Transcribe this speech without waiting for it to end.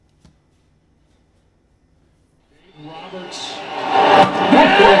Roberts.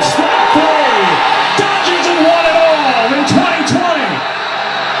 And strike three. Dodgers have won it all in 2020.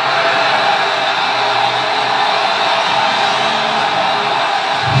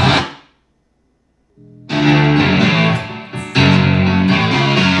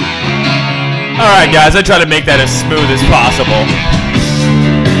 All right, guys, I try to make that as smooth as possible.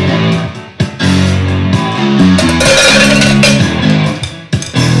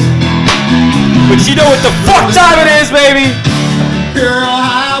 But you know what the fuck time it is, baby? 32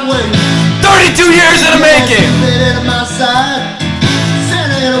 years in the making. 32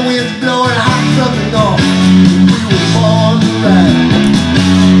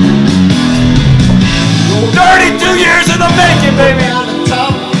 years in the making, baby.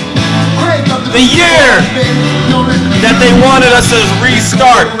 The year that they wanted us to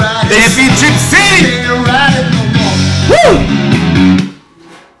restart. Championship City. Woo!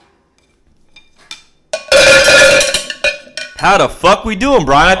 How the fuck we doing,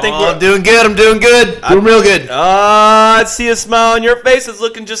 Brian? I think I'm doing good. I'm doing real good. I see a smile on your face. It's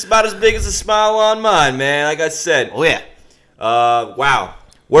looking just about as big as a smile on mine, man. Like I said. Oh, yeah. Wow.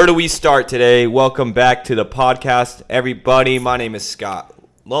 Where do we start today? Welcome back to the podcast, everybody. My name is Scott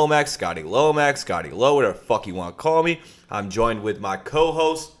Lomax, Scotty Lomax, Scotty Low, whatever the fuck you want to call me. I'm joined with my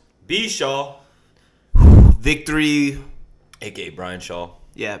co-host, B. Shaw. Victory. A.K.A. Brian Shaw.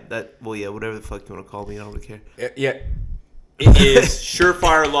 Yeah, whatever the fuck you want to call me. I don't really care. Yeah. It is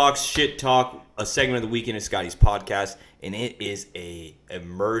Surefire Locks Shit Talk, a segment of the Weekend in Scotty's podcast, and it is a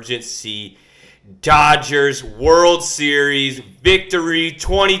emergency Dodgers World Series victory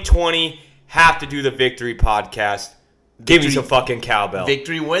 2020. Have to do the victory podcast. Give me some fucking cowbell.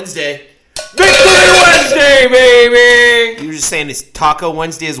 Victory Wednesday. Victory Wednesday, baby! You were just saying it's Taco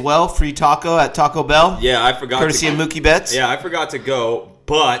Wednesday as well. Free taco at Taco Bell. Yeah, I forgot. Courtesy of Mookie Betts. Yeah, I forgot to go,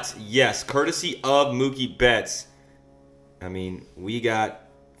 but yes, courtesy of Mookie Betts. I mean, we got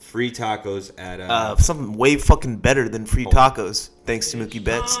free tacos at something way fucking better than free tacos, thanks to Mookie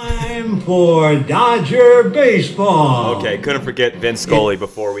Betts. Time for Dodger baseball. Okay, couldn't forget Vince Scully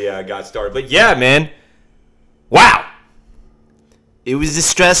before we got started. But yeah, man. Wow. It was a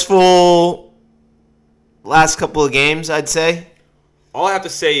stressful last couple of games, I'd say. All I have to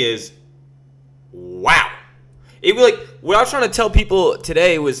say is, wow. It was like what I was trying to tell people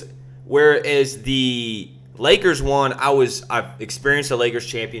today was, whereas the Lakers won, I've experienced a Lakers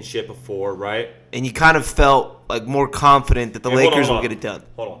championship before, right? And you kind of felt like more confident that the Lakers will get it done.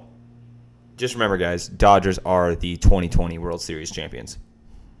 Hold on. Just remember, guys, Dodgers are the 2020 World Series champions.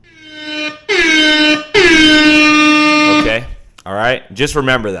 Okay? All right? Just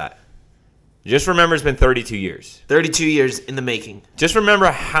remember that. Just remember it's been 32 years. 32 years in the making. Just remember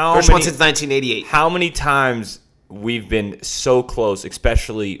how First one since 1988. How many times we've been so close,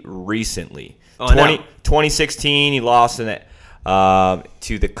 especially recently. 2016, he lost to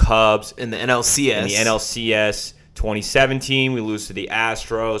the Cubs. In the NLCS. 2017, we lose to the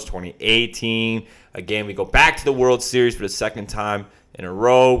Astros. 2018, again, we go back to the World Series for the second time in a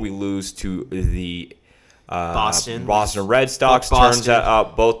row. We lose to the Boston Red Sox. Turns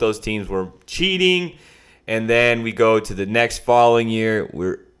out both those teams were cheating. And then we go to the next following year.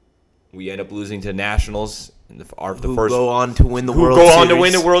 We end up losing to Nationals. Go on to win the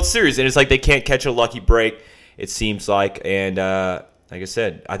World Series. And it's like they can't catch a lucky break, it seems like. And like I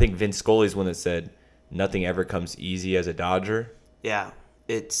said, I think Vince Scully is one that said nothing ever comes easy as a Dodger. Yeah,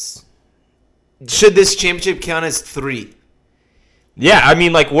 should this championship count as 3? Yeah, I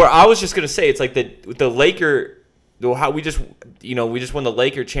mean, like, where I was just gonna say, it's like the Laker, how we just won the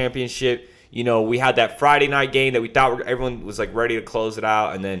Laker championship. You know, we had that Friday night game that we thought everyone was like ready to close it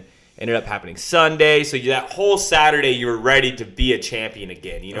out, and then ended up happening Sunday. So that whole Saturday, you were ready to be a champion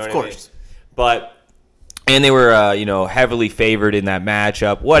again. You know, of course. And they were, heavily favored in that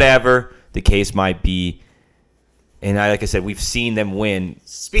matchup. Whatever the case might be. And like I said, we've seen them win.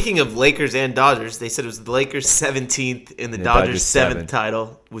 Speaking of Lakers and Dodgers, they said it was the Lakers 17th in the Dodgers 7th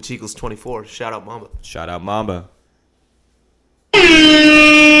title, which equals 24. Shout out Mamba.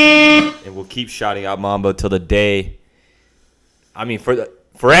 And we'll keep shouting out Mamba till the day. I mean,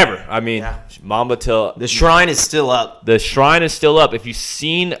 forever. I mean, yeah. Mamba till... The shrine is still up. If you've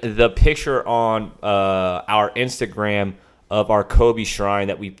seen the picture on our Instagram of our Kobe shrine,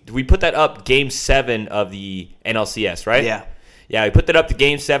 that we put that up Game 7 of the NLCS, right? Yeah. Yeah, we put that up to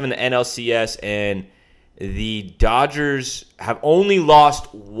Game 7 of the NLCS, and the Dodgers have only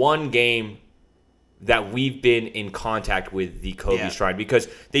lost one game that we've been in contact with the Kobe shrine, because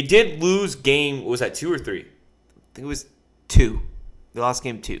they did lose game, was that 2 or 3? I think it was 2. They lost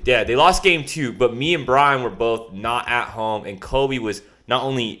game 2. Yeah, they lost game 2, but me and Brian were both not at home, and Kobe was not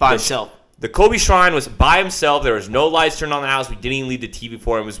only by himself. The Kobe Shrine was by himself. There was no lights turned on in the house. We didn't even leave the TV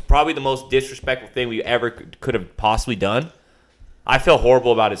for him. It was probably the most disrespectful thing we ever could have possibly done. I feel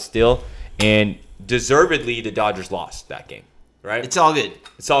horrible about it still. And deservedly, the Dodgers lost that game. Right? It's all good.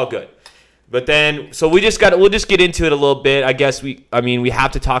 It's all good. But then, so we'll just get into it a little bit. I guess we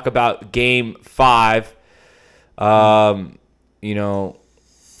have to talk about Game 5. That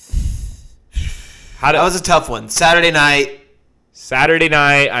was a tough one. Saturday night.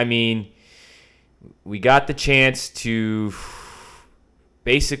 We got the chance to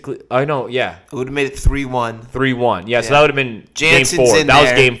basically. I know, yeah. It would have made it 3-1. 3-1. Yeah, so that would have been Jansen's Game 4. in That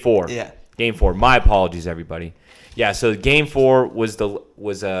there. was Game 4. Yeah. Game 4. My apologies, everybody. Yeah, so Game 4 was a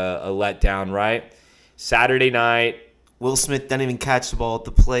letdown, right? Saturday night. Will Smith didn't even catch the ball at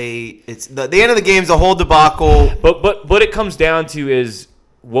the plate. It's the end of the game's a whole debacle. But it comes down to is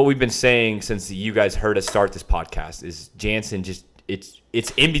what we've been saying since you guys heard us start this podcast is Jansen just it's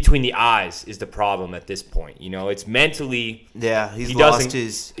in between the eyes is the problem at this point. It's mentally. Yeah, he's lost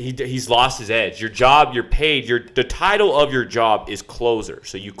his edge. Your job, you're paid. The title of your job is closer,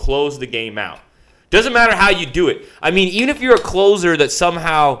 so you close the game out. Doesn't matter how you do it. I mean, even if you're a closer that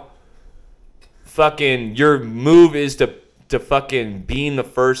somehow fucking your move is to fucking being the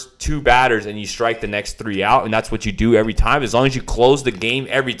first 2 batters and you strike the next 3 out, and that's what you do every time. As long as you close the game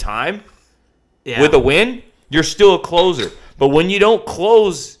every time with a win, you're still a closer. But when you don't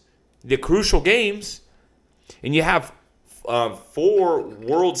close the crucial games and you have 4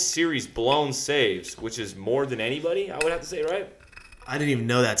 World Series blown saves, which is more than anybody, I would have to say, right? I didn't even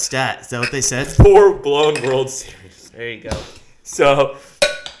know that stat. Is that what they said? 4 blown World Series. There you go. So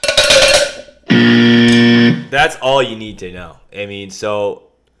that's all you need to know. I mean,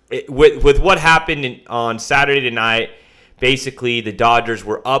 with what happened on Saturday night, basically the Dodgers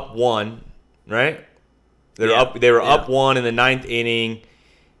were up 1, right? They were up 1 in the 9th inning.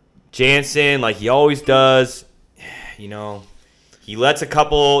 Jansen, like he always does, he lets a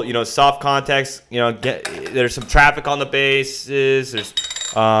couple, soft contacts, there's some traffic on the bases. There's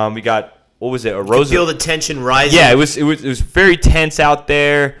we got, what was it? A Rosa. Feel the tension rising. Yeah, it was very tense out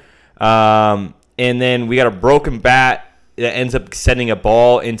there. And then we got a broken bat that ends up sending a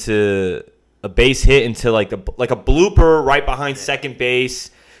ball into a base hit into like a blooper right behind second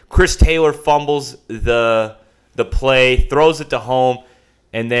base. Chris Taylor fumbles the play, throws it to home,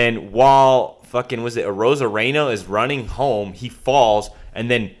 and then while Arozarena is running home, he falls,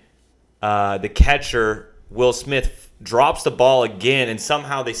 and then the catcher Will Smith drops the ball again, and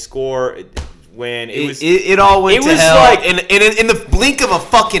somehow they score. When it all went to hell, like in the blink of a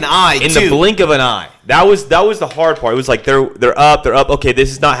fucking eye. The blink of an eye. That was the hard part. It was like they're up. Okay,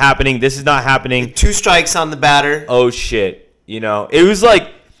 this is not happening. 2 strikes on the batter. Oh shit! It was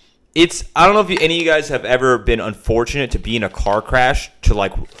like. I don't know if any of you guys have ever been unfortunate to be in a car crash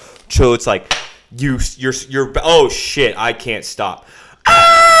so it's like you're oh shit, I can't stop.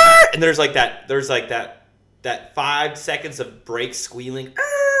 And there's that 5 seconds of brake squealing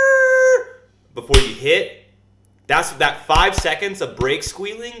before you hit. That's that 5 seconds of brake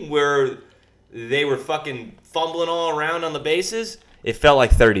squealing where they were fucking fumbling all around on the bases. It felt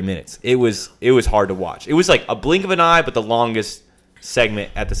like 30 minutes. It was hard to watch. It was like a blink of an eye, but the longest segment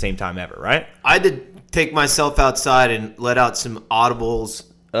at the same time ever, right? I did take myself outside and let out some audibles,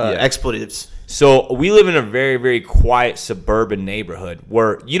 expletives. So we live in a very, very quiet suburban neighborhood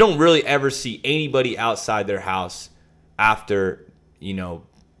where you don't really ever see anybody outside their house after,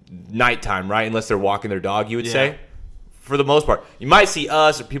 nighttime, right? Unless they're walking their dog, you would say. For the most part. You might see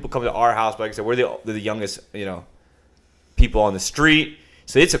us or people come to our house, but like I said, we're the youngest, people on the street.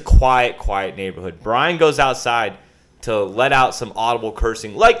 So it's a quiet neighborhood. Brian goes outside to let out some audible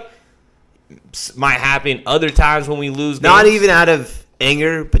cursing, like might happen other times when we lose games. Not even out of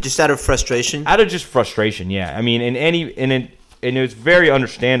anger, but just out of frustration. Out of just frustration, yeah. I mean, and it's very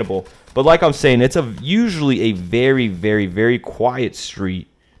understandable. But like I'm saying, it's usually a very, very, very quiet street.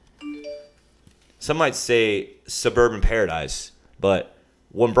 Some might say suburban paradise, but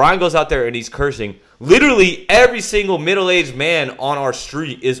when Brian goes out there and he's cursing, literally every single middle-aged man on our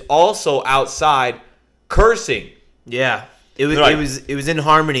street is also outside cursing. Yeah, it was in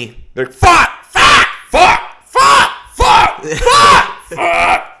harmony. They're like, fuck,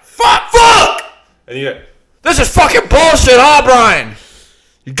 and you're like, this is fucking bullshit, huh, Brian?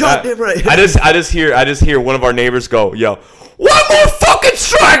 You goddamn right. I just hear one of our neighbors go, yo, one more fucking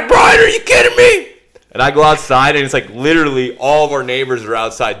strike, Brian? Are you kidding me? And I go outside, and it's like literally all of our neighbors are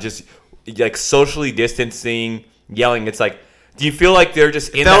outside, just like socially distancing, yelling. It's like. Do you feel like they're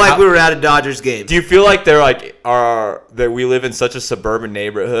just in felt like we were at a Dodgers game. Do you feel like they're like that we live in such a suburban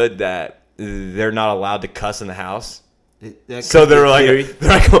neighborhood that they're not allowed to cuss in the house? So they're like,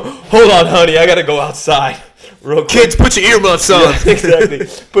 hold on, honey, I gotta go outside real quick. Kids, put your earmuffs on. Yeah, exactly.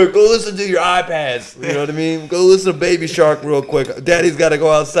 But go listen to your iPads. You know what I mean? Go listen to Baby Shark real quick. Daddy's got to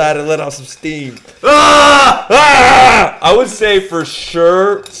go outside and let off some steam. I would say for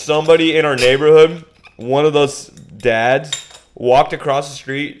sure somebody in our neighborhood, one of those dads, walked across the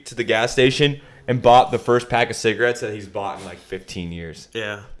street to the gas station and bought the first pack of cigarettes that he's bought in like 15 years.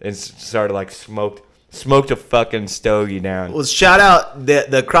 Yeah. And started like smoked a fucking stogie down. Well, shout out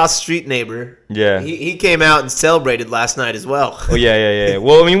the cross street neighbor. Yeah. He came out and celebrated last night as well. Oh, yeah.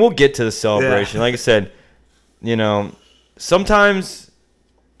 Well, I mean, we'll get to the celebration. Yeah. Like I said, you know, sometimes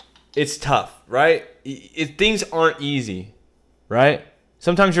it's tough, right? Things aren't easy, right?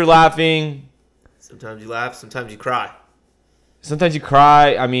 Sometimes you're laughing. Sometimes you laugh. Sometimes you cry. Sometimes you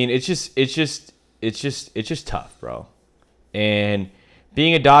cry. I mean, it's just tough, bro. And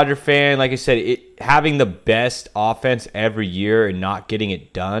being a Dodger fan, like I said, having the best offense every year and not getting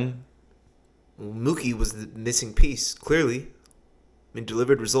it done. Mookie was the missing piece, clearly. I mean,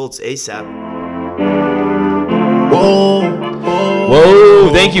 delivered results ASAP. Whoa.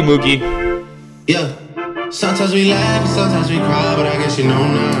 Thank you, Mookie. Yeah. Sometimes we laugh, sometimes we cry, but I guess you know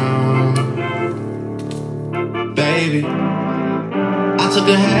now. Baby, I took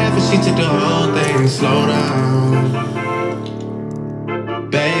a half and she took the whole thing. Slow down.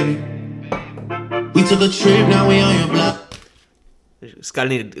 Baby, we took a trip, now we on your block. Scotty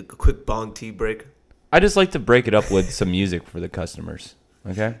needed a quick bong tea break. I just like to break it up with some music for the customers.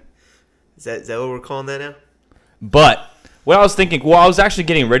 Okay? Is that what we're calling that now? But what I was thinking, I was actually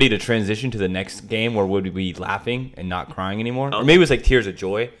getting ready to transition to the next game where we'd be laughing and not crying anymore. Okay. Or maybe it was like tears of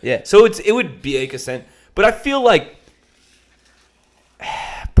joy. Yeah. So it would be a consent. But I feel like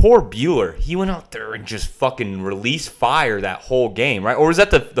poor Buehler, he went out there and just fucking released fire that whole game, right? Or was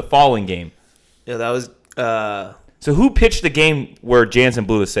that the following game? Yeah, that was... So who pitched the game where Jansen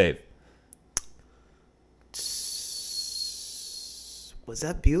blew the save? Was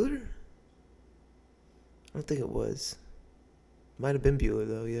that Buehler? I don't think it was. Might have been Buehler,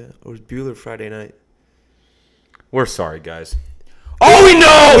 though, yeah. Or was Buehler Friday night? We're sorry, guys. Oh, we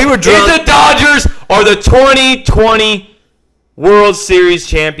know! We were drunk. The Dodgers are the 2020 World Series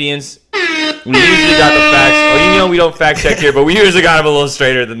champions. We usually got the facts. Oh, you know we don't fact check here, but we usually got them a little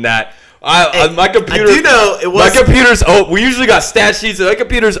straighter than that. My computer. I do know it was. My computer's open. We usually got stat sheets, and my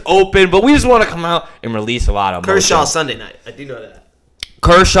computer's open, but we just want to come out and release a lot of Kershaw emotion. Sunday night. I do know that.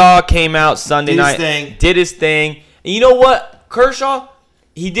 Kershaw came out Sunday night. Did his thing. And you know what? Kershaw,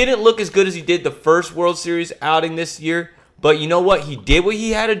 he didn't look as good as he did the first World Series outing this year, but you know what? He did what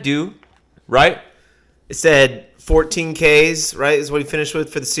he had to do, right? It said 14 Ks, right, is what he finished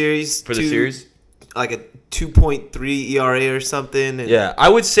with for the series. For the series? Like a 2.3 ERA or something. Yeah, I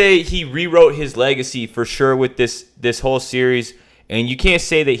would say he rewrote his legacy for sure with this whole series, and you can't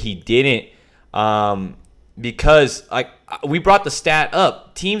say that he didn't because we brought the stat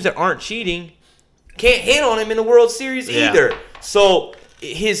up. Teams that aren't cheating can't hit on him in the World Series either. So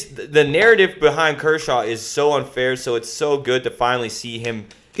the narrative behind Kershaw is so unfair, so it's so good to finally see him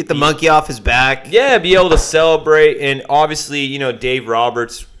get the monkey off his back. Yeah, be able to celebrate, and obviously, you know, Dave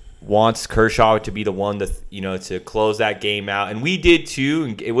Roberts wants Kershaw to be the one to, you know, to close that game out, and we did too.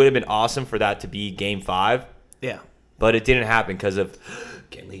 And it would have been awesome for that to be Game 5. Yeah, but it didn't happen because of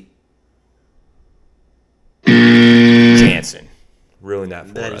Kenley Jansen ruined that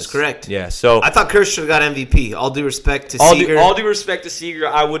for us. That is correct. Yeah, so I thought Kershaw got MVP. All due respect to Seager. All due respect to Seager,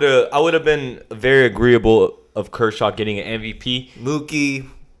 I would have been very agreeable of Kershaw getting an MVP.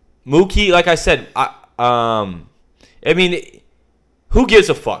 Mookie, like I said, I mean, who gives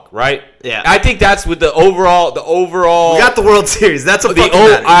a fuck, right? Yeah. I think that's with the overall. We got the World Series. That's what fucking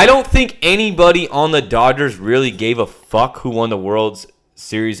matters. I don't think anybody on the Dodgers really gave a fuck who won the World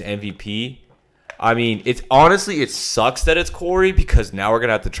Series MVP. I mean, it sucks that it's Corey because now we're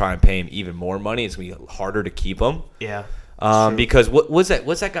gonna have to try and pay him even more money. It's gonna be harder to keep him. Yeah. Because what's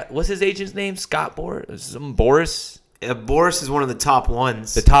that guy? What's his agent's name? Scott Boras? Boris? Boris is one of the top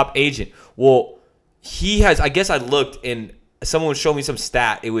ones. The top agent. Well, he has. I guess I looked and someone would show me some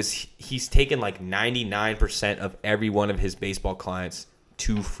stat. He's taken like 99% of every one of his baseball clients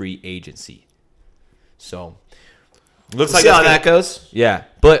to free agency. So looks like see how that goes. Yeah,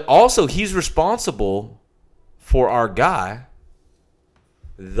 but also he's responsible for our guy,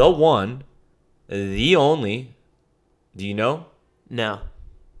 the one, the only. Do you know? No.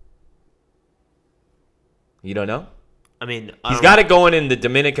 You don't know? I mean, he's got it going in the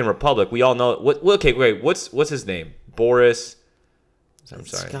Dominican Republic. We all know. Okay, wait. What's his name? Boris. I'm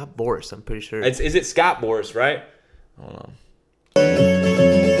sorry. Scott Boras. I'm pretty sure. Is it Scott Boras? Right? Hold on.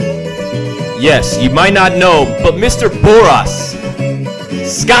 Yes, you might not know, but Mr. Boras,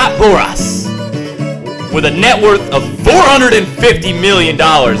 Scott Boras, with a net worth of $450 million,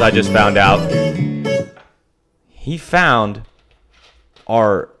 I just found out. He found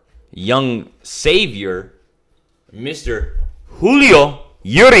our young savior, Mr. Julio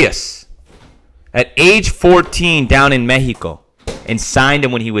Urias, at age 14 down in Mexico, and signed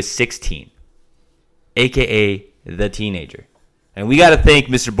him when he was 16, a.k.a. the teenager. And we got to thank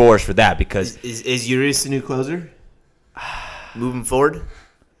Mr. Boras for that because... Is Urias the new closer? Moving forward?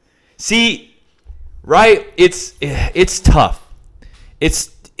 See, right? It's tough.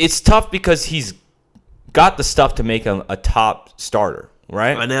 It's tough because he's got the stuff to make him a top starter,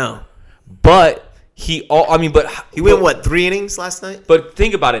 right? I know. But he went, 3 innings last night? But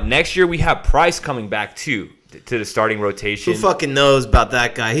think about it. Next year we have Price coming back too to the starting rotation. Who fucking knows about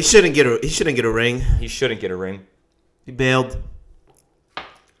that guy? He shouldn't get a ring. He shouldn't get a ring. He bailed.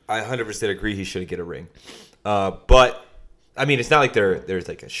 I 100% agree he shouldn't get a ring. But I mean, it's not like there's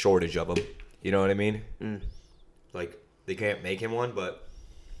like a shortage of them. You know what I mean? Like they can't make him one, but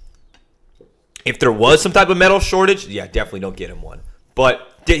if there was some type of medal shortage, yeah, definitely don't get him one.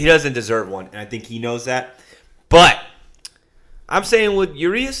 But he doesn't deserve one, and I think he knows that. But I'm saying with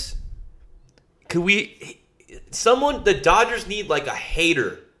Urias, the Dodgers need like a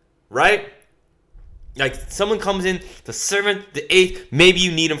hater, right? Like someone comes in the 7th, the 8th, maybe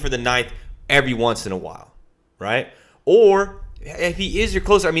you need him for the 9th every once in a while, right? Or if he is your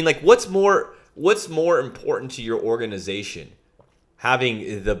closer, I mean, like what's more important to your organization?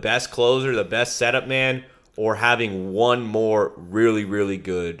 Having the best closer, the best setup man, or having one more really, really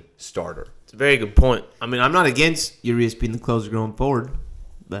good starter? It's a very good point. I mean, I'm not against Urias being the closer going forward,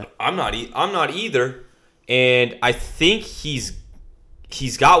 but I'm not either, and I think he's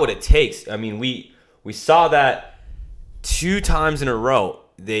got what it takes. I mean, we saw that 2 times in a row.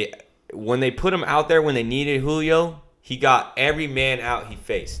 When they put him out there when they needed Julio, he got every man out he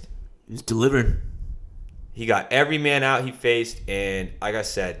faced. He's delivered. He got every man out he faced, and like I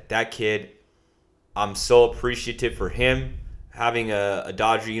said, that kid, I'm so appreciative for him having a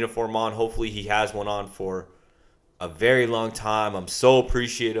Dodger uniform on. Hopefully he has one on for a very long time. I'm so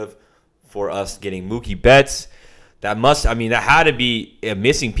appreciative for us getting Mookie Betts. That had to be a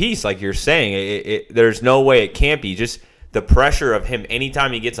missing piece, like you're saying. There's no way it can't be. Just the pressure of him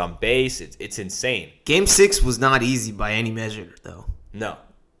anytime he gets on base, it's insane. Game 6 was not easy by any measure, though. No.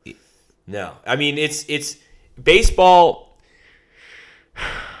 I mean, it's baseball.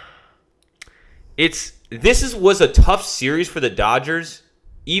 This was a tough series for the Dodgers,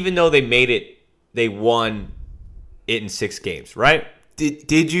 even though they won it in 6 games, right?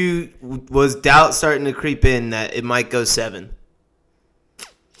 Was doubt starting to creep in that it might go 7?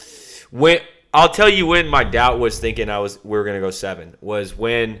 I'll tell you when my doubt was thinking we were gonna go 7 was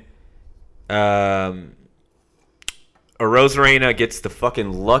when Arozarena gets the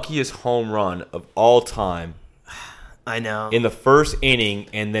fucking luckiest home run of all time. I know. In the first inning,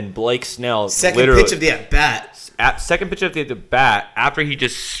 and then Blake Snell second pitch of the at-bat. Second pitch of the at-bat after he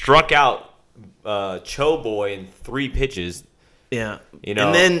just struck out Cho Boy in 3 pitches. Yeah. You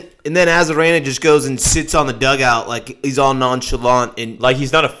know, and then Arozarena just goes and sits on the dugout like he's all nonchalant and like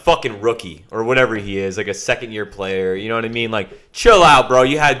he's not a fucking rookie or whatever he is, like a second-year player. You know what I mean? Like, chill out, bro.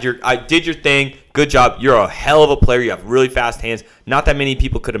 I did your thing. Good job. You're a hell of a player. You have really fast hands. Not that many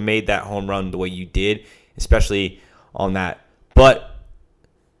people could have made that home run the way you did, especially on that. But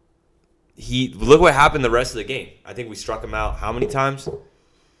look what happened the rest of the game. I think we struck him out how many times?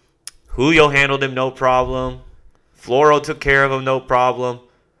 Julio handled him no problem. Floro took care of him no problem.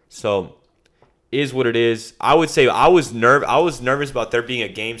 So, is what it is. I would say I was nervous about there being a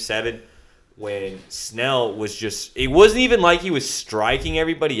Game 7 when Snell was just... It wasn't even like he was striking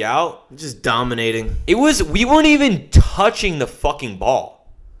everybody out. Just dominating. We weren't even touching the fucking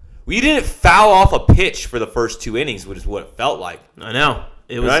ball. We didn't foul off a pitch for the first 2 innings, which is what it felt like. I know.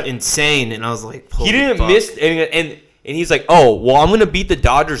 It was insane, and I was like, he didn't miss... And he's like, oh, well, I'm going to beat the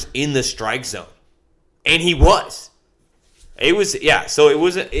Dodgers in the strike zone. And he was. It was, yeah, so it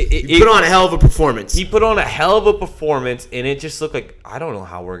wasn't... He put on a hell of a performance. He put on a hell of a performance, and it just looked like, I don't know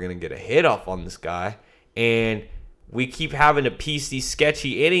how we're going to get a hit off on this guy. And we keep having to piece these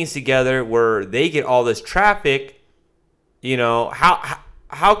sketchy innings together where they get all this traffic. You know,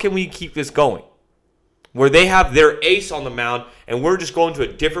 how can we keep this going? Where they have their ace on the mound, and we're just going to a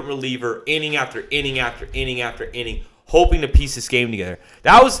different reliever inning after inning after inning after inning, hoping to piece this game together.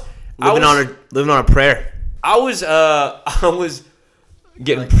 That was... Living on a prayer. I was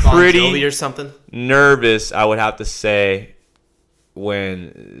getting like pretty Bon Jovi or something nervous, I would have to say,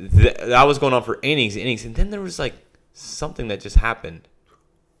 when that was going on for innings, and then there was like something that just happened.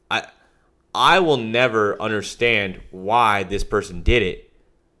 I will never understand why this person did it,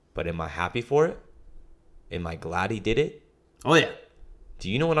 but am I happy for it? Am I glad he did it? Oh, yeah. Do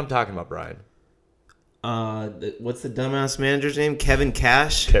you know what I'm talking about, Brian? What's the dumbass manager's name? Kevin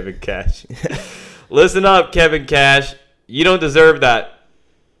Cash? Kevin Cash. Listen up, Kevin Cash. You don't deserve that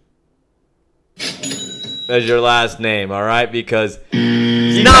as your last name, all right? Because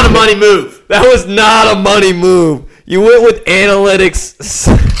it's not a money move. That was not a money move. You went with analytics.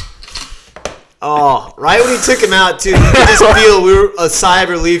 Oh, right when he took him out, too. You could just feel we were a sigh of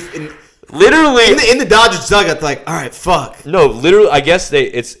relief. Literally. In the Dodgers dugout, like, all right, fuck. No, literally, I guess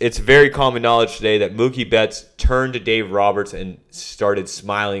it's very common knowledge today that Mookie Betts turned to Dave Roberts and started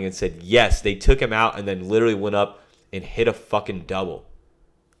smiling and said, yes, they took him out and then literally went up and hit a fucking double.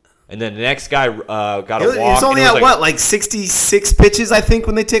 And then the next guy got a walk. He was only at like 66 pitches, I think,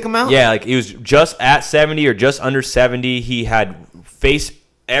 when they take him out? Yeah, like he was just at 70 or just under 70. He had faced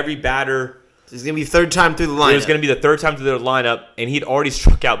every batter. It's going to be third time through the lineup. It was going to be the third time through the lineup, and he'd already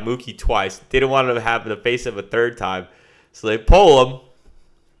struck out Mookie twice. They didn't want him to have to face him a third time. So they pull him.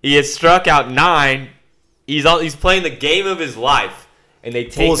 He had struck out 9. He's playing the game of his life. And they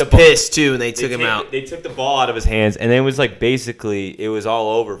take the pissed too, and they took him out. They took the ball out of his hands, and then it was like basically it was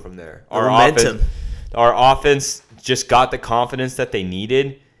all over from there. Momentum. Our offense just got the confidence that they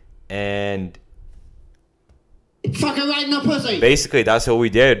needed, and fucking right in the pussy. Basically, that's what we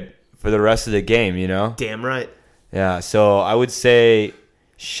did for the rest of the game. You know. Damn right. Yeah. So I would say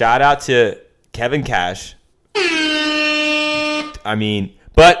shout out to Kevin Cash. I mean,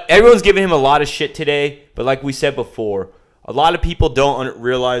 but everyone's giving him a lot of shit today. But like we said before. A lot of people don't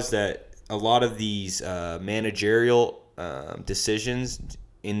realize that a lot of these managerial decisions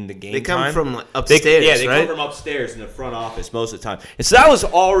in the game they come time, from upstairs, they right? come from upstairs in the front office most of the time. And so that was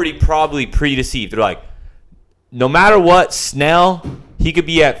already probably pre-deceived. They're like, no matter what, Snell, he could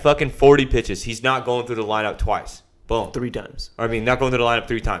be at fucking 40 pitches. He's not going through the lineup twice. Boom. 3 times. I mean, not going through the lineup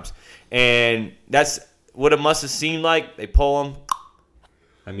 3 times. And that's what it must have seemed like. They pull him.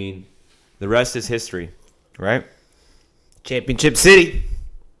 I mean, the rest is history, right? Championship City.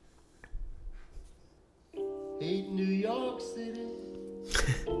 Hate New York City.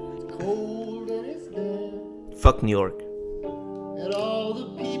 It's cold and it's damp. Fuck New York. And all the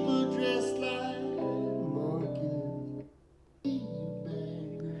people dressed like monkeys.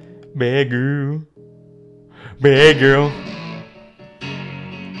 Bad girl. Bad girl.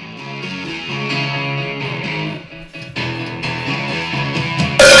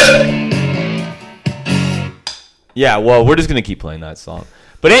 Yeah, well, we're just going to keep playing that song.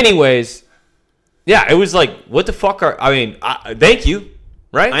 But anyways, yeah, it was like, what the fuck thank you,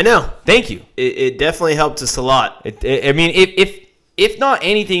 right? I know. Thank you. It definitely helped us a lot. I mean, if not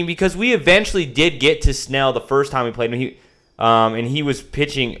anything, because we eventually did get to Snell the first time we played him, and he was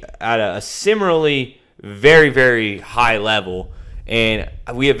pitching at a similarly very, very high level, and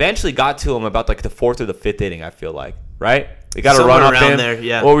we eventually got to him about like the 4th or the 5th inning, I feel like, right? We got to run up him. There,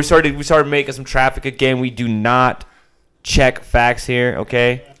 yeah. Well, we started making some traffic again. We do not check facts here,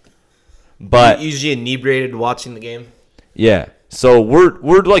 okay? But usually inebriated watching the game. Yeah. So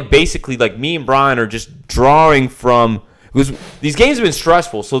we're like basically like me and Brian are just drawing from because these games have been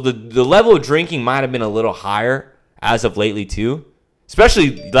stressful. So the level of drinking might have been a little higher as of lately too,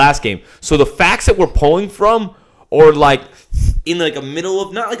 especially last game. So the facts that we're pulling from are like in like a middle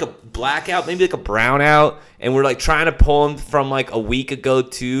of not like a blackout, maybe like a brownout, and we're like trying to pull them from like a week ago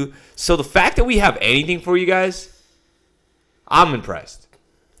too. So the fact that we have anything for you guys, I'm impressed.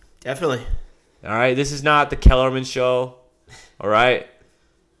 Definitely. All right, this is not the Kellerman show. All right.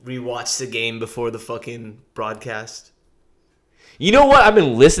 Rewatch the game before the fucking broadcast. You know what? I've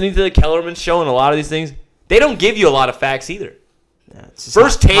been listening to the Kellerman show and a lot of these things. They don't give you a lot of facts either. Yeah, it's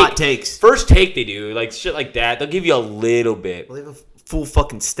just hot takes. First take they do, like shit like that. They'll give you a little bit. Well, they have a full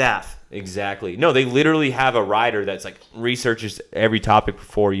fucking staff. Exactly. No, they literally have a writer that's like researches every topic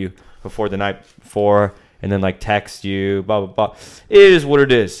before the night before, and then like text you, blah, blah, blah. It is what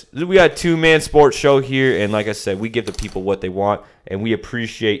it is. We got a 2-man sports show here, and like I said, we give the people what they want, and we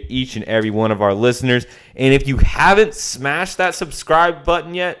appreciate each and every one of our listeners. And if you haven't smashed that subscribe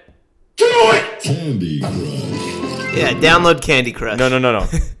button yet, Do it! Candy Crush. Yeah, download Candy Crush. No. Do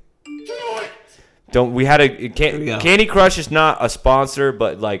it! Don't. We had Candy Crush is not a sponsor,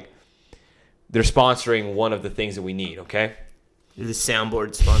 but like they're sponsoring one of the things that we need, okay? You're the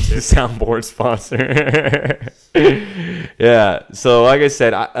soundboard sponsor. The soundboard sponsor. Yeah. So like I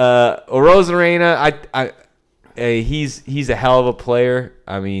said, Rosarena, he's a hell of a player.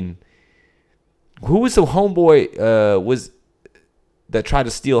 I mean, who was the homeboy was that tried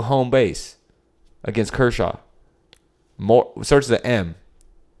to steal home base against Kershaw? Starts with an M.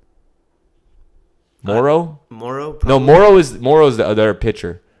 Morrow? Morrow? No, Probably. Morrow's the other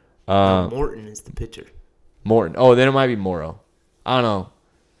pitcher. Morton is the pitcher. Morton. Oh, then it might be Morrow. I don't know.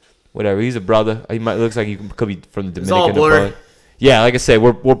 Whatever. He's a brother. He looks like he could be from the Dominican all blurry. Republic. Yeah, like I said,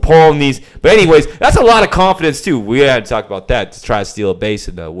 we're pulling these. But anyways, that's a lot of confidence too. We had to talk about that to try to steal a base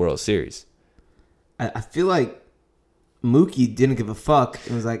in the World Series. I feel like Mookie didn't give a fuck.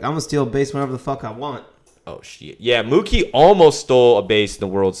 It was like, I'm gonna steal a base whenever the fuck I want. Oh shit! Yeah, Mookie almost stole a base in the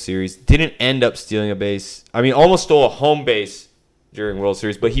World Series. Didn't end up stealing a base. I mean, almost stole a home base during World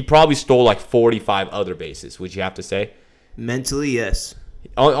Series, but he probably stole like 45 other bases. Would you have to say? Mentally, yes.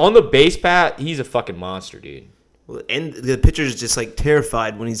 On the base pat, he's a fucking monster, dude. Well, and the pitcher is just like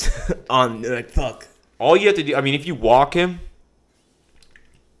terrified when he's on. They're like, fuck. All you have to do, I mean, if you walk him,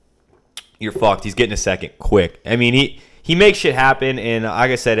 you're fucked. He's getting a second quick. I mean, he makes shit happen, and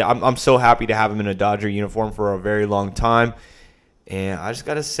like I said, I'm so happy to have him in a Dodger uniform for a very long time. And I just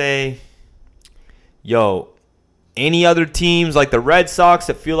gotta say, yo, any other teams like the Red Sox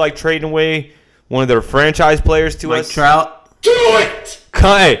that feel like trading away one of their franchise players to Mike us? Trout. Do it!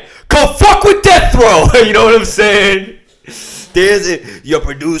 Hey, come fuck with Death Row. You know what I'm saying? There's it. Your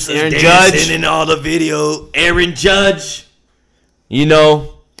producer's Aaron dancing Judge. in all the video. Aaron Judge. You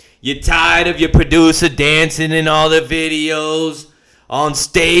know, you're tired of your producer dancing in all the videos on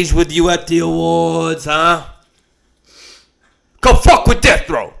stage with you at the awards, huh? Come fuck with Death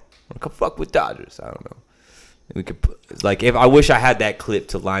Row. Or come fuck with Dodgers. I don't know. We could put, like, if I wish I had that clip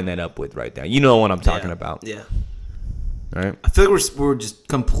to line that up with right now. You know what I'm talking about. Yeah. Right? I feel like we're just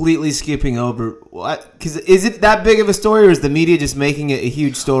completely skipping over what? Because is it that big of a story, or is the media just making it a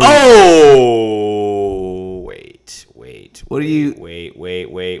huge story? Oh, wait. What are you?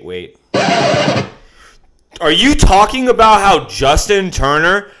 Wait. Are you talking about how Justin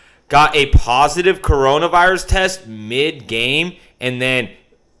Turner got a positive coronavirus test mid-game and then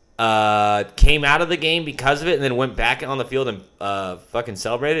came out of the game because of it and then went back on the field and fucking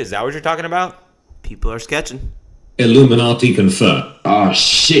celebrated? Is that what you're talking about? People are sketching. Illuminati confirmed. Oh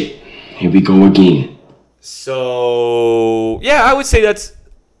shit. Here we go again. So, yeah, I would say that's...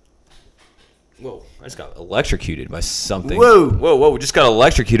 Whoa, I just got electrocuted by something. Whoa. We just got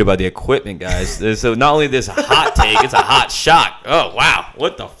electrocuted by the equipment, guys. So not only this a hot take, it's a hot shock. Oh, wow.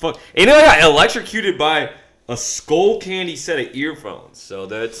 What the fuck? And I got electrocuted by a Skull Candy set of earphones. So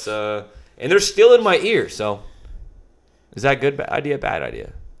that's... and they're still in my ear, so... Is that good idea, bad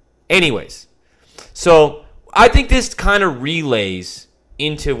idea? Anyways, so I think this kind of relays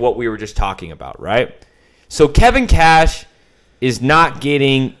into what we were just talking about, right? So Kevin Cash is not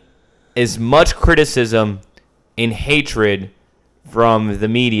getting as much criticism and hatred from the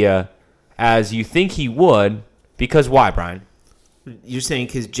media as you think he would, because why, Brian? You're saying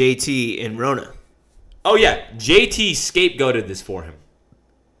because JT and Rona. Oh, yeah. JT scapegoated this for him.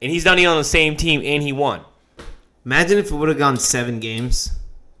 And he's not even on the same team, and he won. Imagine if it would have gone 7 games.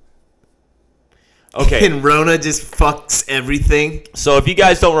 Okay. And Rona just fucks everything. So if you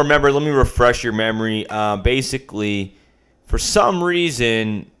guys don't remember, let me refresh your memory. Basically, for some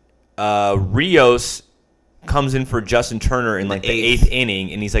reason, Rios comes in for Justin Turner in like the eighth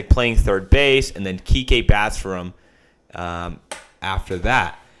inning, and he's like playing third base, and then Kike bats for him after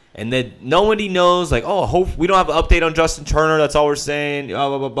that. And then nobody knows, like, hope we don't have an update on Justin Turner. That's all we're saying. Blah,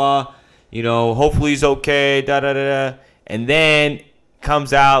 blah, blah, blah. You know, hopefully he's okay. Da, da, da, da. And then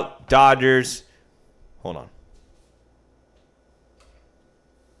comes out Dodgers. Hold on.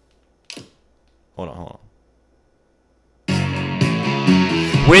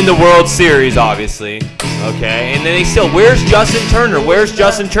 Win the World Series, obviously. Okay. And then they still, where's Justin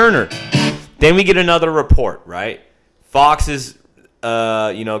Turner? Then we get another report, right? Fox is,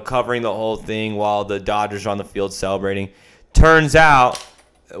 covering the whole thing while the Dodgers are on the field celebrating. Turns out,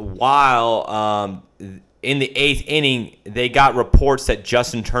 while in the 8th inning, they got reports that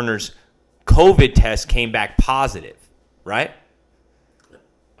Justin Turner's COVID test came back positive, right?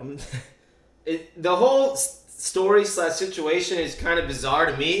 The whole story / situation is kind of bizarre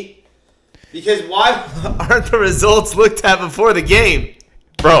to me, because why aren't the results looked at before the game?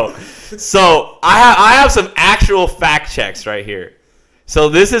 Bro, so I have some actual fact checks right here. So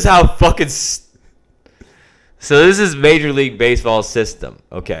this is how fucking... So this is Major League Baseball system,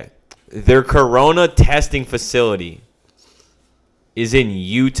 okay? Their corona testing facility is in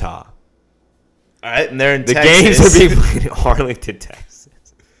Utah. All right, and they're in The Texas. games are being played in Arlington, Texas.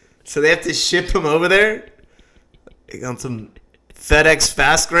 So they have to ship them over there on some FedEx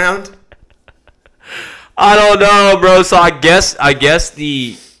Fast Ground. I don't know, bro. So I guess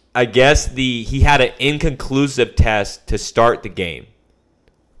he had an inconclusive test to start the game,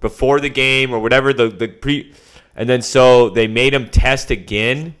 before the game or whatever and then so they made him test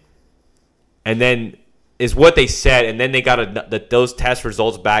again, And then is what they said, and then they got those test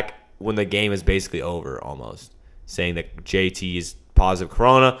results back when the game is basically over almost, saying that JT is positive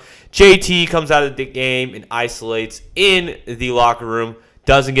corona. JT comes out of the game and isolates in the locker room,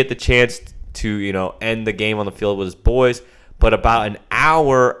 doesn't get the chance to, end the game on the field with his boys. But about an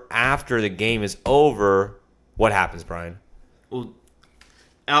hour after the game is over, what happens, Brian? Well,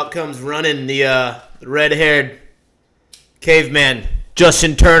 out comes running the red-haired caveman,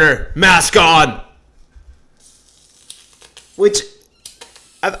 Justin Turner, mask on. Which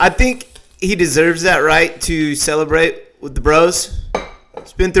I think he deserves that right to celebrate with the bros.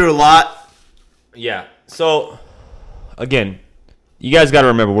 He's been through a lot. Yeah. So, again, you guys got to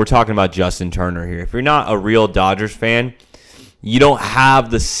remember, we're talking about Justin Turner here. If you're not a real Dodgers fan, you don't have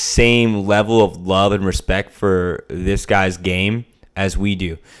the same level of love and respect for this guy's game as we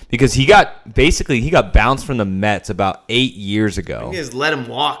do. Because he got bounced from the Mets about 8 years ago. You just let him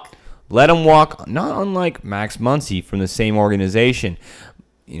walk. Let him walk, not unlike Max Muncy from the same organization,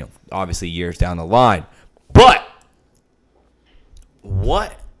 obviously years down the line. But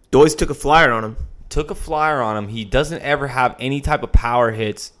what? Doyce took a flyer on him. Took a flyer on him. He doesn't ever have any type of power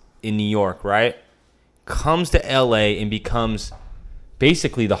hits in New York, right? Comes to LA and becomes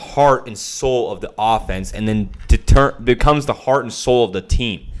basically the heart and soul of the offense, and then becomes the heart and soul of the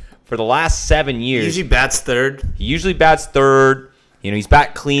team. For the last 7 years. He usually bats third. He's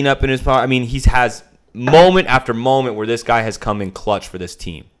back clean up in his power. I mean, he has moment after moment where this guy has come in clutch for this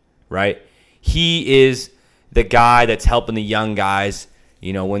team, right? He is the guy that's helping the young guys,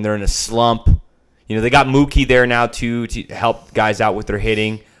 when they're in a slump. They got Mookie there now, too, to help guys out with their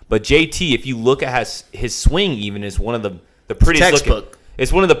hitting. But JT, if you look at his swing even, is one of the prettiest looking.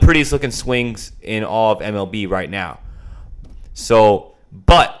 It's one of the prettiest looking swings in all of MLB right now. So,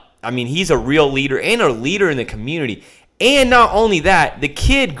 but, I mean, he's a real leader and a leader in the community. And not only that, the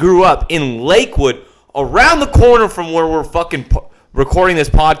kid grew up in Lakewood, around the corner from where we're fucking recording this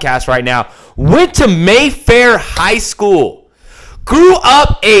podcast right now. Went to Mayfair High School. Grew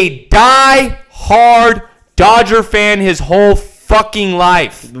up a die-hard Dodger fan his whole fucking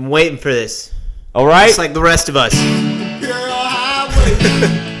life. Been waiting for this. All right? Just like the rest of us.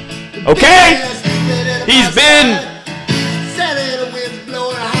 Okay? He's been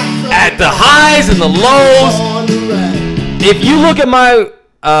at the highs and the lows. If you look at my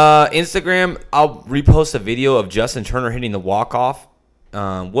Instagram, I'll repost a video of Justin Turner hitting the walk-off.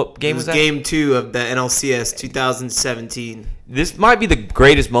 What game was that? Game 2 of the NLCS 2017. This might be the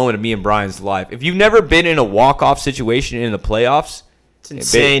greatest moment of me and Brian's life. If you've never been in a walk-off situation in the playoffs, it's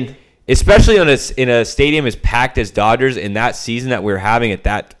insane. Especially in a stadium as packed as Dodgers in that season that we were having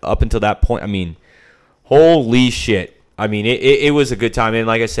up until that point. I mean, holy shit. I mean, it was a good time. And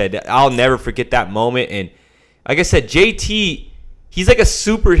like I said, I'll never forget that moment. And like I said, JT, he's like a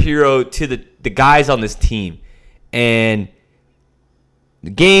superhero to the guys on this team. And the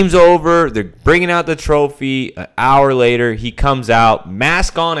game's over. They're bringing out the trophy. An hour later, he comes out,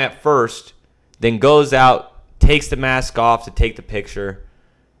 mask on at first, then goes out, takes the mask off to take the picture,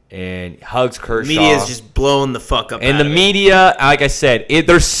 and hugs Kershaw. The media's just blowing the fuck up. And the media, like I said,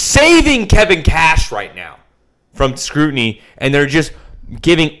 they're saving Kevin Cash right now from scrutiny, and they're just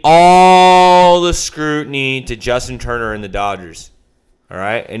giving all the scrutiny to Justin Turner and the Dodgers. All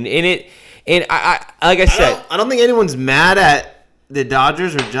right? And I like I said, I don't think anyone's mad at the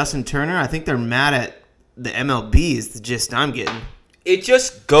Dodgers or Justin Turner. I think they're mad at the MLB is the gist I'm getting. It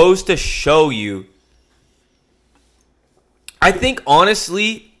just goes to show you, I think,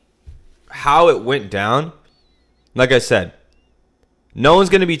 honestly, how it went down. Like I said, no one's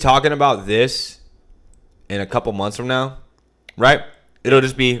going to be talking about this in a couple months from now, right? It'll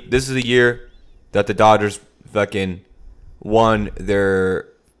just be, this is a year that the Dodgers fucking won their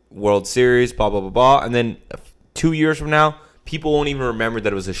World Series, blah, blah, blah, blah. And then 2 years from now, people won't even remember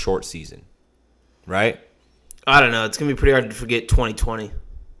that it was a short season, right? I don't know. It's going to be pretty hard to forget 2020.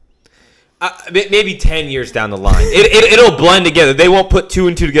 Maybe 10 years down the line. It'll blend together. They won't put 2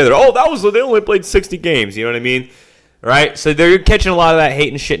 and 2 together. Oh, they only played 60 games. You know what I mean? Right? So they're catching a lot of that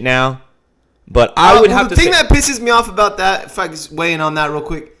hate and shit now. But I would have to say, the thing that pisses me off about that, if I could just weigh in on that real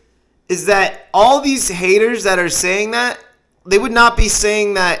quick, is that all these haters that are saying that, they would not be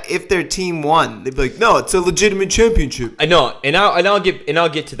saying that if their team won. They'd be like, no, it's a legitimate championship. I know, and I'll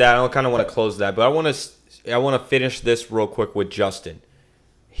get to that. I kind of want to close that, but I want to finish this real quick with Justin.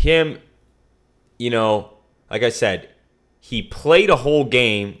 Him, like I said, he played a whole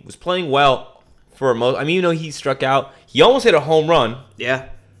game, was playing well for most. I mean, he struck out. He almost hit a home run. Yeah.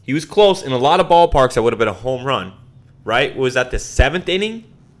 He was close. In a lot of ballparks, that would have been a home run, right? Was that the 7th inning,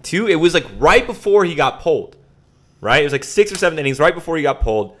 too? It was like right before he got pulled, right? It was like 6th or 7th innings, right before he got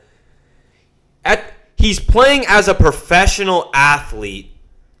pulled. he's playing as a professional athlete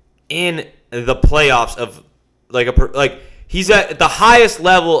in the playoffs of he's at the highest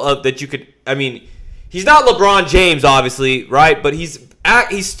level of that you could. I mean, he's not LeBron James, obviously, right? But he's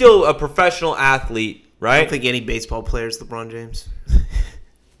still a professional athlete, right? I don't think any baseball player is LeBron James.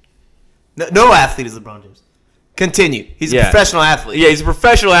 No athlete is LeBron James. Continue. He's a professional athlete. Yeah, he's a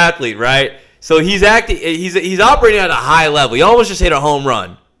professional athlete, right? So he's operating at a high level. He almost just hit a home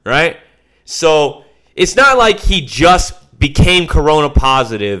run, right? So it's not like he just became corona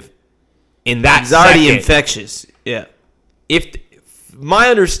positive in that He's already second. infectious. Yeah. If my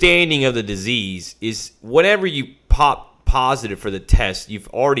understanding of the disease is whenever you pop positive for the test, you've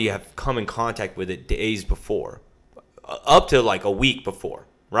already have come in contact with it days before, up to like a week before,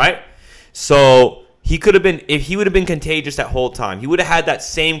 right? So he could have been, if he would have been contagious that whole time, he would have had that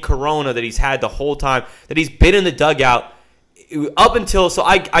same corona that he's had the whole time, that he's been in the dugout up until, so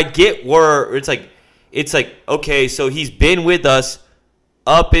I get where it's like, okay, so he's been with us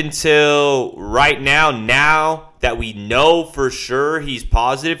up until right now that we know for sure he's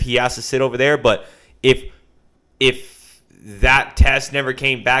positive, he has to sit over there. But if that test never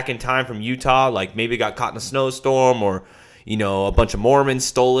came back in time from Utah, like maybe it got caught in a snowstorm, or you know, a bunch of Mormons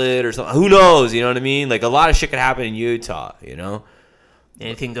stole it or something, who knows, you know what I mean? Like a lot of shit could happen in Utah, you know?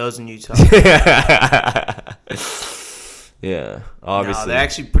 Anything goes in Utah. Yeah, obviously. No, they're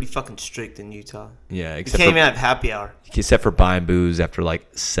actually pretty fucking strict in Utah. Yeah, You can't even have happy hour. except for buying booze after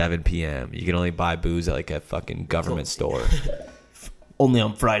like 7 p.m. You can only buy booze at like a fucking government store. Only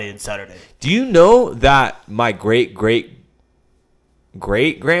on Friday and Saturday. Do you know that my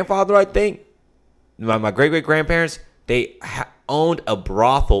great-great-great-grandfather, I think, my great-great-grandparents, they owned a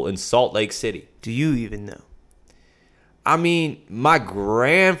brothel in Salt Lake City? Do you even know? I mean, my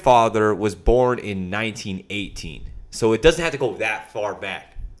grandfather was born in 1918, so it doesn't have to go that far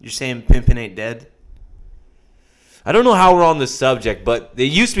back. You're saying pimpin' ain't dead? I don't know how we're on this subject, but they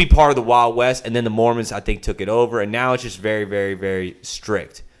used to be part of the Wild West, and then the Mormons, I think, took it over, and now it's just very, very, very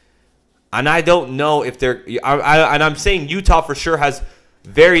strict. And I don't know if they're... and I'm saying Utah for sure has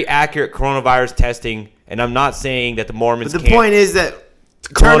very accurate coronavirus testing, and I'm not saying that the Mormons But the point is that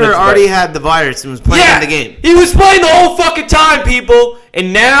Turner already had the virus and was playing in the game. He was playing the whole fucking time, people.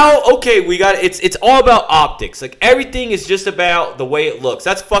 And now, okay, we got it's all about optics. Like everything is just about the way it looks.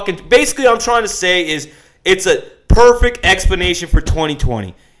 That's fucking basically what I'm trying to say is it's a perfect explanation for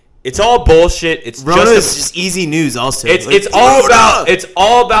 2020. It's all bullshit. It's just easy news also. It's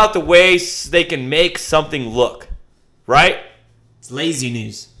all about the way they can make something look, right? It's lazy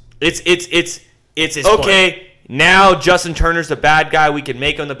news. It's okay. Now Justin Turner's the bad guy. We can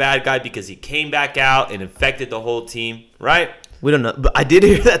make him the bad guy because he came back out and infected the whole team, right? We don't know. But I did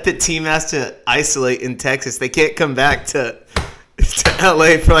hear that the team has to isolate in Texas. They can't come back to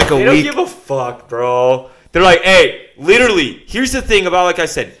LA for like a week. They don't give a fuck, bro. They're like, hey, literally, here's the thing about, like I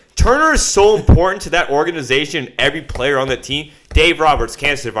said, Turner is so important to that organization, every player on that team. Dave Roberts,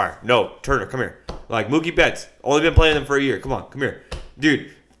 cancer survivor. No, Turner, come here. Like Mookie Betts, only been playing them for a year. Come on, come here.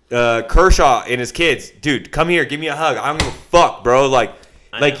 Dude, Kershaw and his kids. Dude, come here, give me a hug. I don't give a fuck, bro. Like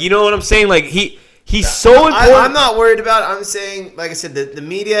you know what I'm saying? Like he's so important. I'm not worried about it. I'm saying, like I said, the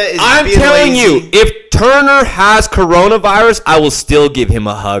media is I'm being telling lazy. you, if Turner has coronavirus, I will still give him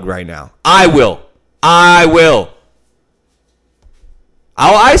a hug right now. I will. I'll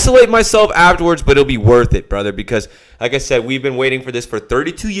isolate myself afterwards, but it'll be worth it, brother, because, like I said, we've been waiting for this for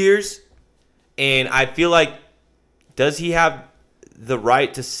 32 years, and I feel like, does he have the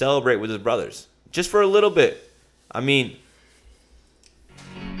right to celebrate with his brothers? Just for a little bit. I mean...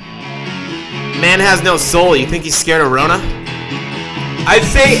 Man has no soul. You think he's scared of Rona? I'd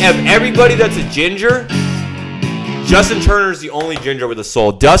say of everybody that's a ginger, Justin Turner's the only ginger with a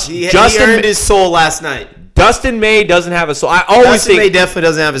soul. He earned his soul last night. Dustin May doesn't have a soul. I always Dustin May definitely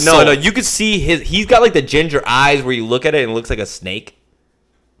doesn't have a soul. No, you could see he's got like the ginger eyes where you look at it and it looks like a snake.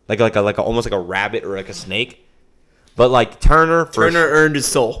 Like almost like a rabbit or like a snake. But like Turner earned his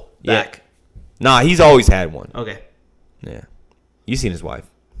soul back. Yeah. Nah, he's always had one. Okay. Yeah. You seen his wife.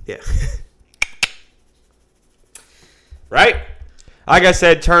 Yeah. Right? Like I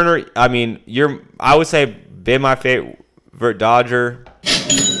said, Turner, I mean, I would say been my favorite Dodger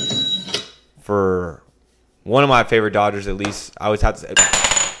for one of my favorite Dodgers at least. I would have to say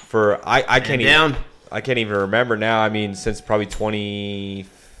I can't even remember now. I mean, since probably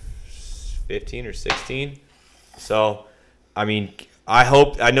 2015 or 16. So, I mean,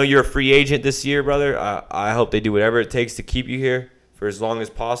 I know you're a free agent this year, brother. I hope they do whatever it takes to keep you here for as long as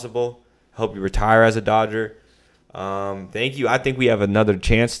possible. I hope you retire as a Dodger. Thank you. I think we have another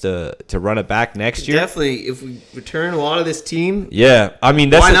chance to run it back next year. Definitely, if we return a lot of this team. Yeah, I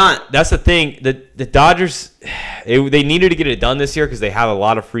mean, Why not? That's the thing. The Dodgers, they needed to get it done this year because they have a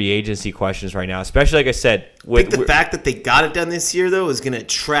lot of free agency questions right now. Especially, like I said, I think the fact that they got it done this year, though, is going to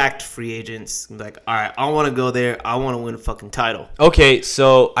attract free agents. Like, all right, I want to go there. I want to win a fucking title. Okay,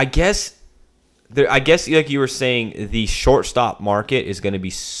 so I guess like you were saying, the shortstop market is going to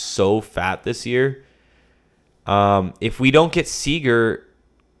be so fat this year. If we don't get Seager,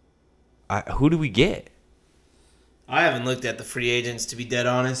 who do we get? I haven't looked at the free agents, to be dead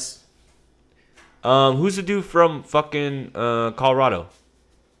honest. Who's the dude from fucking Colorado?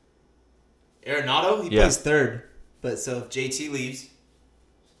 Arenado? He plays third. But so if JT leaves.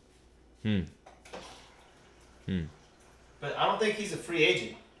 But I don't think he's a free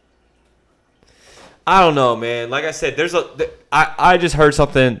agent. I don't know, man. Like I said, I just heard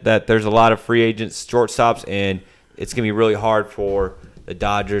something that there's a lot of free agents, shortstops, and it's gonna be really hard for the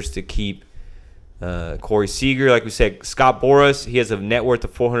Dodgers to keep Corey Seager. Like we said, Scott Boras, he has a net worth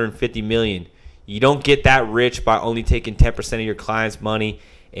of $450 million. You don't get that rich by only taking 10% of your client's money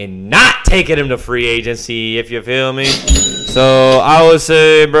and not taking him to free agency, if you feel me. So I would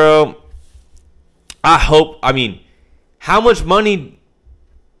say, bro, I mean, how much money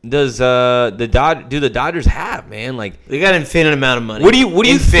does the Dodgers have, man? Like, They got an infinite amount of money. what do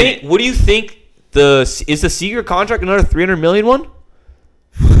you think? What do you think is the Seager contract another $300 million one?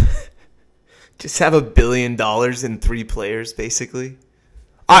 Just have $1 billion in 3 players, basically.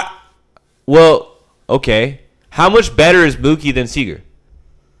 Well, okay. How much better is Mookie than Seager?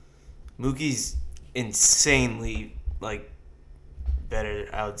 Mookie's insanely, better,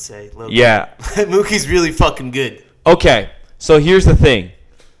 I would say. Yeah. Mookie's really fucking good. Okay. So here's the thing.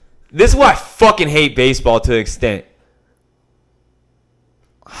 This is why I fucking hate baseball to an extent.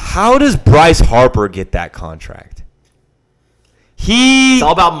 How does Bryce Harper get that contract? It's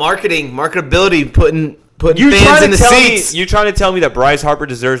all about marketing, marketability, putting You're fans trying in to the tell seats. me you're trying to tell me that Bryce Harper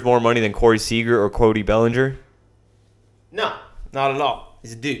deserves more money than Corey Seager or Cody Bellinger? No, not at all.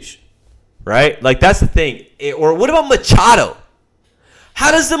 He's a douche. Right? Like, that's the thing. Or what about Machado?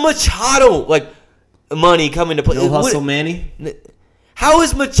 How does the Machado money come into play? No hustle, Manny. How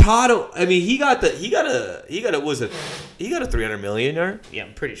is Machado? I mean, he got a $300 million or? Yeah,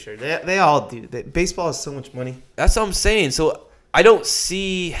 I'm pretty sure they all do. Baseball has so much money. That's what I'm saying. So I don't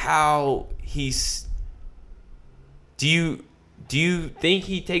see how he's. Do you think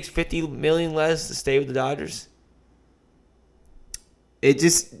he takes $50 million less to stay with the Dodgers? It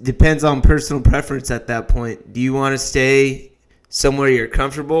just depends on personal preference at that point. Do you want to stay somewhere you're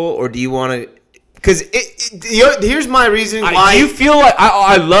comfortable, or do you want to? Because here's my reason why. Do you feel like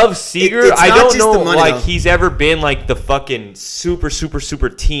I love Seager? It's I not don't just know the money, though. he's ever been like the fucking super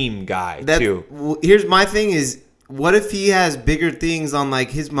team guy too. Here's my thing is, what if he has bigger things on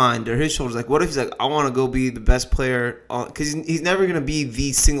his mind or his shoulders? What if he's I want to go be the best player on? Because he's never gonna be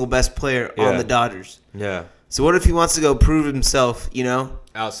the single best player on the Dodgers. Yeah. So what if he wants to go prove himself?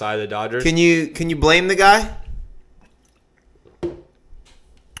 Outside the Dodgers. Can you blame the guy?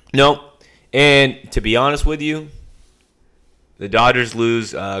 No. And to be honest with you, the Dodgers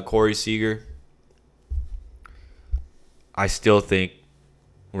lose Corey Seager. I still think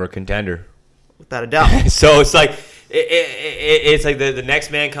we're a contender. Without a doubt. So it's like it's like the next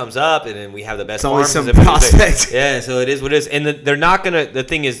man comes up, and then we have the best. It's always farms some prospect. Yeah, so it is what it is, and they're not gonna. The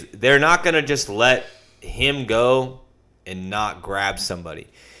thing is, they're not gonna just let him go and not grab somebody,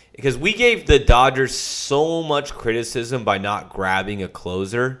 because we gave the Dodgers so much criticism by not grabbing a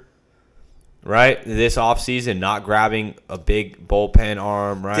closer. Right, this offseason, not grabbing a big bullpen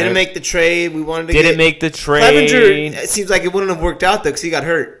arm. Right, Didn't make the trade. We wanted to. Didn't make the trade. Clevenger. It seems like it wouldn't have worked out though, because he got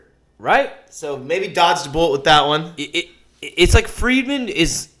hurt. Right. So maybe dodged a bullet with that one. It's like Friedman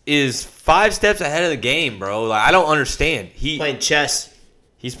is 5 steps ahead of the game, bro. Like, I don't understand. Playing chess.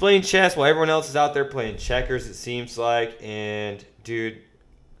 He's playing chess while everyone else is out there playing checkers. It seems like, and dude,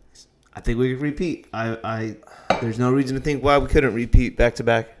 I think we could repeat. There's no reason to think why we couldn't repeat back to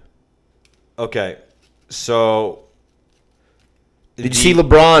back. Okay, so Did you see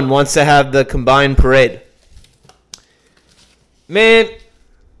LeBron wants to have the combined parade? Man,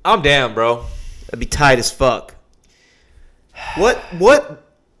 I'm down, bro. That'd be tight as fuck. What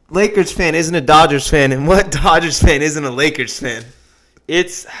Lakers fan isn't a Dodgers fan, and what Dodgers fan isn't a Lakers fan?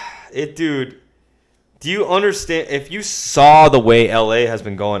 Dude. Do you understand? If you saw the way LA has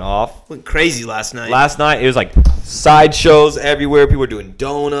been going off, Went crazy last night. it was like sideshows everywhere. People were doing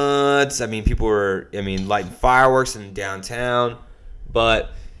donuts. I mean, people were, lighting fireworks in downtown.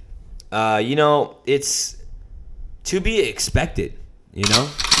 But, it's to be expected,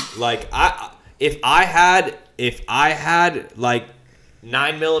 Like, if I had if I had like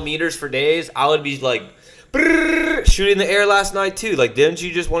 9mm for days, I would be like shooting in the air last night too. Like, didn't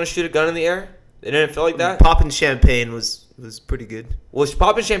you just want to shoot a gun in the air? It didn't feel like that. Popping champagne was pretty good. Well,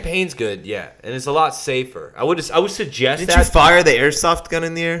 popping champagne's good, yeah, and it's a lot safer. I would suggest Didn't that. you fire the airsoft gun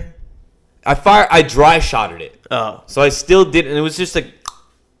in the air? I dry shotted it. Oh, So I still didn't. It was just like,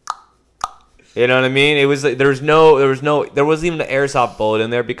 you know what I mean? It was like there wasn't even an airsoft bullet in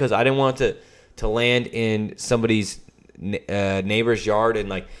there because I didn't want it to land in somebody's neighbor's yard and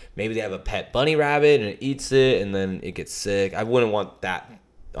like maybe they have a pet bunny rabbit and it eats it and then it gets sick. I wouldn't want that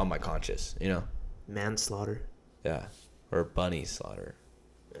on my conscience, you know? manslaughter. Yeah, or bunny slaughter.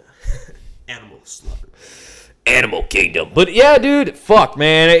 Animal slaughter. Animal Kingdom. But yeah, dude, fuck,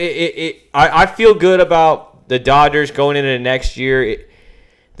 man. I feel good about the Dodgers going into next year.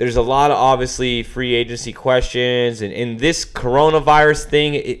 There's a lot of obviously free agency questions, and in this coronavirus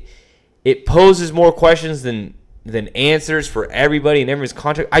thing, it poses more questions than answers for everybody and everyone's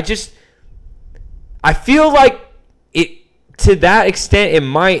contract. I feel like it to that extent it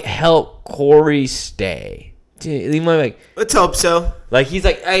might help Corey stay. He might Let's hope so. like he's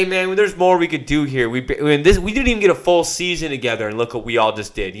like, hey man, there's more we could do here. We didn't even get a full season together, and look what we all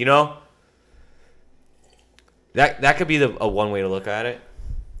just did. You know, that could be a one way to look at it.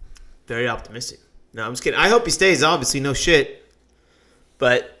 Very optimistic. No, I'm just kidding. I hope he stays. Obviously, no shit.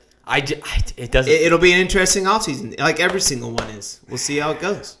 But It doesn't. it'll be an interesting offseason, like every single one is. We'll see how it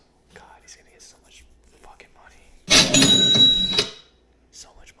goes. God, he's gonna get so much fucking money. So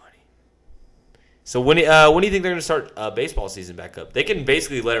much money. So when do you think they're gonna start baseball season back up? They can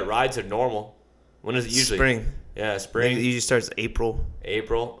basically let it ride to normal. When is it usually? Spring. Yeah, It spring. usually starts April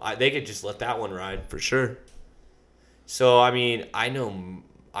April. They could just let that one ride. for sure. So I mean, I know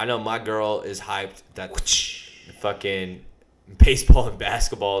my girl is hyped that fucking baseball and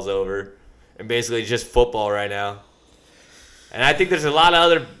basketball is over, and basically just football right now. And I think there's a lot of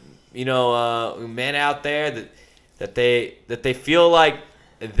other, men out there that they feel like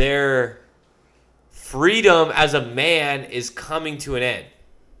their freedom as a man is coming to an end.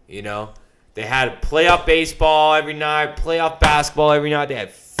 You know, they had playoff baseball every night, playoff basketball every night. They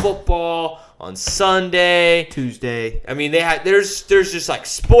had football on Sunday, Tuesday. I mean, there's just like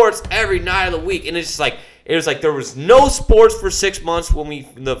sports every night of the week, and it's just like it was like there was no sports for 6 months when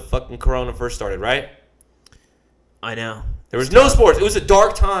the fucking corona first started, right? I know. There was no sports. It was a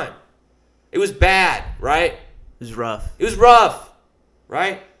dark time. It was bad, right? It was rough. It was rough,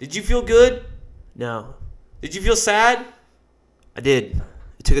 right? Did you feel good? No, Did you feel sad? I did.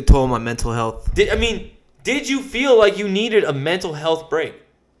 It took a toll on my mental health. Did you feel like you needed a mental health break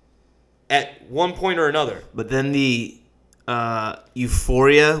at one point or another? But then the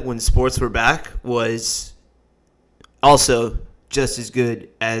euphoria when sports were back was also just as good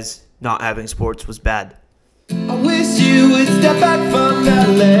as not having sports was bad. I wish you would step back from that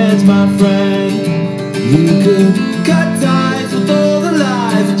ledge, my friend. You could cut ties with all the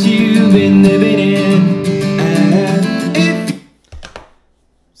lies that you've been living in.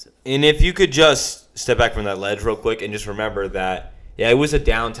 And if you could just step back from that ledge real quick and just remember that, yeah, it was a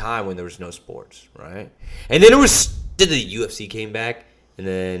down time when there was no sports, right? And then then the UFC came back, and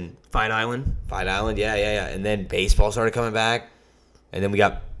then Fight Island. yeah. And then baseball started coming back, and then we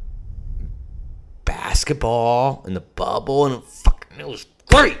got basketball in the bubble, and it was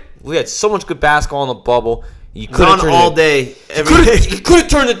great. We had so much good basketball in the bubble. You couldn't On all day. Every day. You couldn't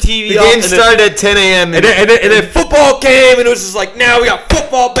turn the TV The off. game started at 10 a.m. And then football came, and it was just like, now we got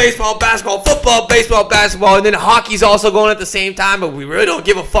football, baseball, basketball, football, baseball, basketball, and then hockey's also going at the same time, but we really don't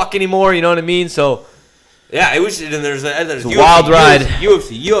give a fuck anymore, you know what I mean? So, yeah, it was, and there's UFC, wild ride.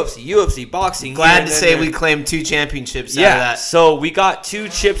 UFC, boxing. Glad to say we claimed 2 championships out of that. So we got 2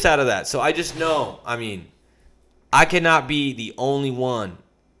 chips out of that. So I just know, I cannot be the only one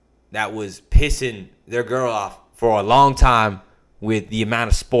that was pissing their girl off for a long time with the amount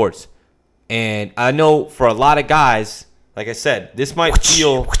of sports. And I know for a lot of guys, like I said, this might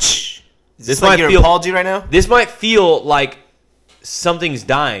feel... Is this like your apology right now? This might feel like something's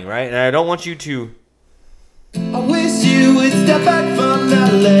dying, right? And I don't want you to... I wish you would step back from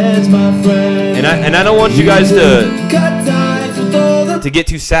that ledge, my friend. And I don't want you guys to Cut ties with all the get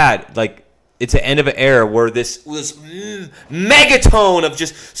too sad. Like, it's the end of an era where this megatone of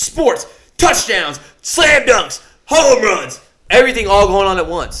just sports, touchdowns, slam dunks, home runs, everything all going on at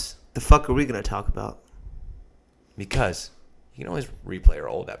once. The fuck are we going to talk about? Because you can always replay our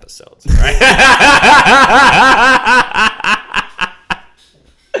old episodes, right?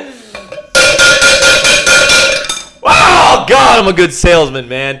 Oh, God, I'm a good salesman,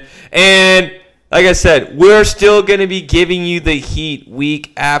 man. And like I said, we're still going to be giving you the heat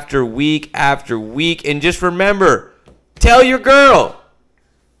week after week after week. And just remember, tell your girl.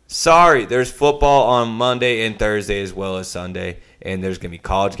 Sorry, there's football on Monday and Thursday as well as Sunday. And there's going to be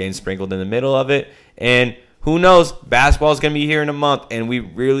college games sprinkled in the middle of it. And who knows, basketball is going to be here in a month. And we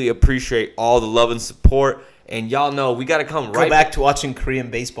really appreciate all the love and support. And y'all know we got to come right back to watching Korean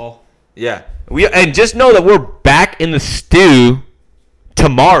baseball. Yeah. And just know that we're back in the stew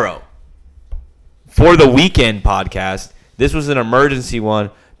tomorrow for the weekend podcast. This was an emergency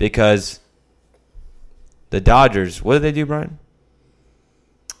one because the Dodgers, what did they do, Brian?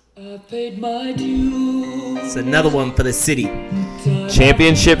 I paid my dues. It's another one for the city.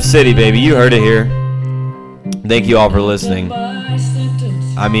 Championship City, baby. You heard it here. Thank you all for listening.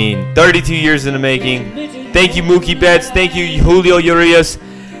 I mean, 32 years in the making. Thank you, Mookie Betts. Thank you, Julio Urias.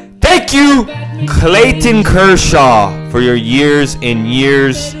 Thank you, Clayton Kershaw, for your years and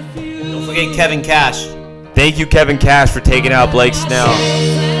years. Don't forget Kevin Cash. Thank you, Kevin Cash, for taking out Blake Snell.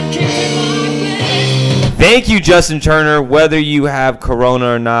 Thank you, Justin Turner. Whether you have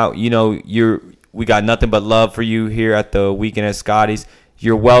Corona or not, you know we got nothing but love for you here at the Weekend at Scotty's.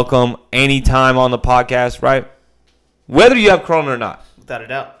 You're welcome anytime on the podcast, right? Whether you have Corona or not. Without a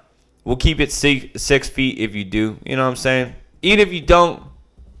doubt. We'll keep it 6 feet if you do. You know what I'm saying? Even if you don't.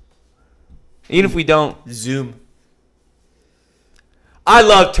 Even if we don't. Zoom. I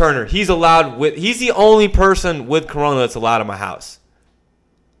love Turner. He's the only person with Corona that's allowed in my house.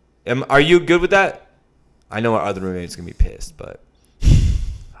 Are you good with that? I know our other roommate's going to be pissed, but.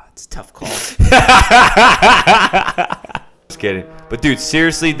 It's a tough call. Just kidding. But, dude,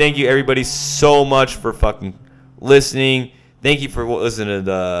 seriously, thank you, everybody, so much for fucking listening. Thank you for listening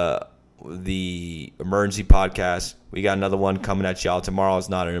to the emergency podcast. We got another one coming at y'all tomorrow. It's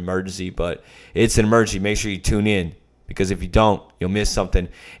not an emergency, but it's an emergency. Make sure you tune in, because if you don't, you'll miss something.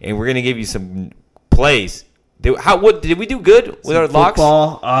 And we're going to give you some plays. Did we do good with our locks?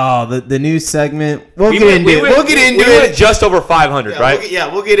 Oh, the new segment. We'll get into it. We went just over 500, right?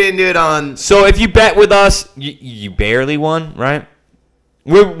 We'll get into it on. So if you bet with us, you barely won, right?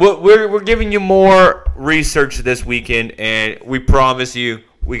 We're giving you more research this weekend, and we promise you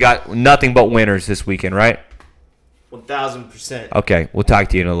we got nothing but winners this weekend, right? 1,000%. Okay, we'll talk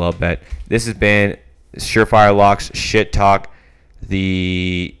to you in a little bit. This has been Surefire Locks Shit Talk,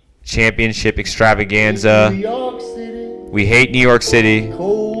 the championship extravaganza. We hate New York City.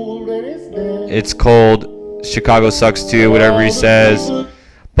 It's cold. Chicago sucks too, whatever he says.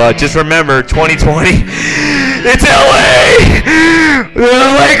 But just remember, 2020, it's LA! The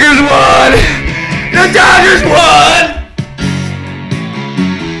Lakers won! The Dodgers won!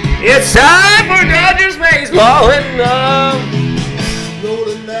 It's time for Dodgers baseball and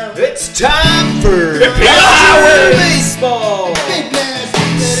It's time for baseball.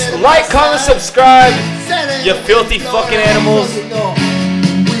 like, comment, subscribe, you filthy fucking animals. And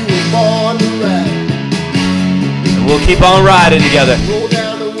we'll keep on riding together.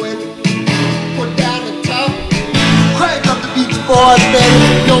 Boys,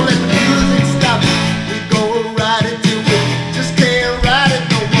 baby, don't let the music stop. We go ride it till we just can't ride it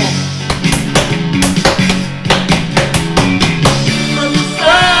no more. From the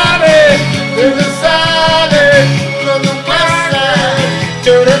side, to the side, from the west side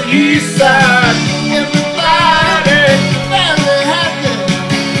to the east side. Everybody, family happy,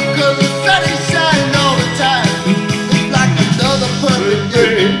 'cause the sun is shining all the time. It's like another perfect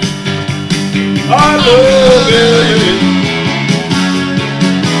day. I love it.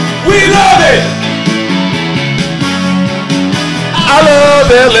 We love it! I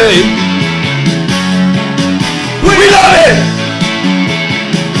love LA!